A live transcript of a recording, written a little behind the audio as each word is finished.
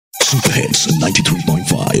Super Hits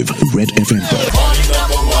 93.5 Red FM पर।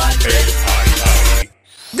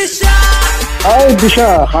 Hi Disha,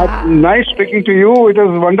 nice speaking to you. It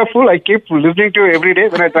was wonderful. I keep listening to you every day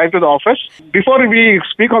when I drive to the office. Before we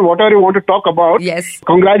speak on whatever you want to talk about, Yes.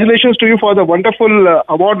 Congratulations to you for the wonderful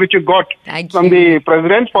award which you got from the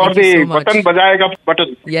president for Thank you the so much. button Bajayega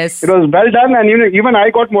button. Yes. It was well done, and even I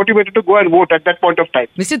got motivated to go and vote at that point of time.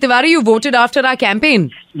 Mr. Tiwary, you voted after our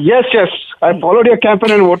campaign. Yes. I followed your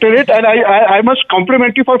campaign and voted it, and I must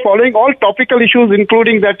compliment you for following all topical issues,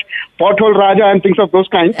 including that pothole Raja and things of those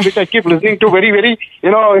kinds, which I keep listening to very, very,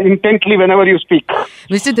 intently whenever you speak.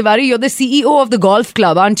 Mr. Tiwary, you're the CEO of the golf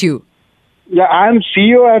club, aren't you? Yeah, I'm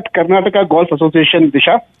CEO at Karnataka Golf Association,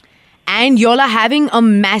 Disha. And y'all are having a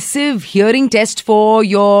massive hearing test for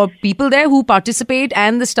your people there who participate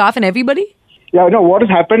and the staff and everybody? Yeah, what has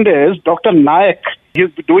happened is Dr. Nayak, he's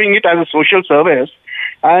doing it as a social service,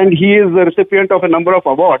 and he is the recipient of a number of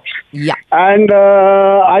awards. Yeah. And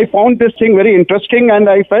I found this thing very interesting, and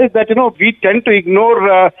I felt that, we tend to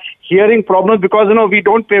ignore hearing problems because, we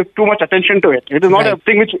don't pay too much attention to it. It is not a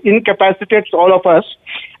thing which incapacitates all of us.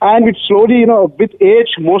 And it slowly, with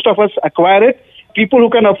age, most of us acquire it. People who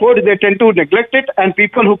can afford, they tend to neglect it, and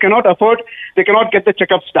people who cannot afford, they cannot get the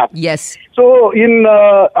checkups done. Yes. So in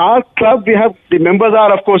our club, we have, the members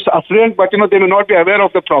are of course affluent, but they may not be aware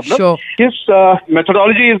of the problem. Sure. His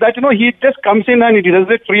methodology is that, he just comes in and he does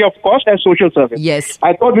it free of cost as social service. Yes.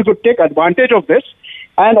 I thought we could take advantage of this.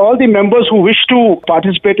 And all the members who wish to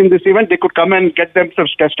participate in this event, they could come and get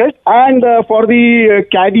themselves tested. And for the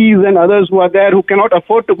caddies and others who are there who cannot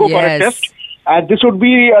afford to go for a test, this would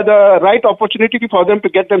be the right opportunity for them to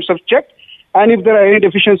get themselves checked. And if there are any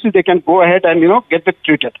deficiencies, they can go ahead and, get them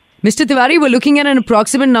treated. Mr. Tiwary, we're looking at an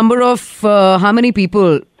approximate number of how many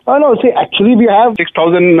people? Actually we have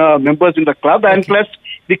 6,000 members in the club, and plus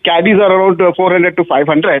the caddies are around 400 to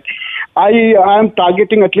 500. I am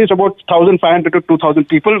targeting at least about 1,500 to 2,000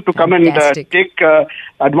 people to come and take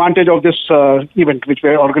advantage of this event which we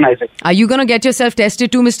are organizing. Are you going to get yourself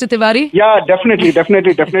tested too, Mr. Tiwary? Yeah, definitely.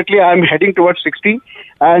 I'm heading towards 60,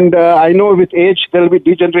 and I know with age there will be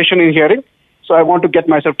degeneration in hearing. So I want to get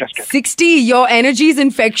myself tested. 60, your energy is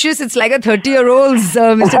infectious. It's like a 30-year-old's,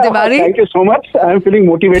 Mr. Tiwary. Thank you so much. I'm feeling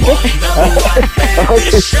motivated.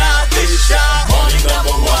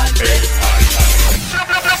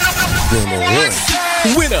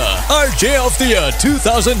 Winner, RJ of the Year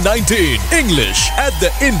 2019, English at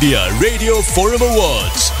the India Radio Forum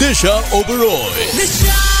Awards, Disha Oberoi.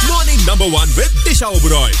 Morning number 1 with Disha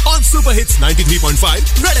Oberoi on Super Hits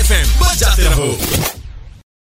 93.5 Red FM. Bajate raho.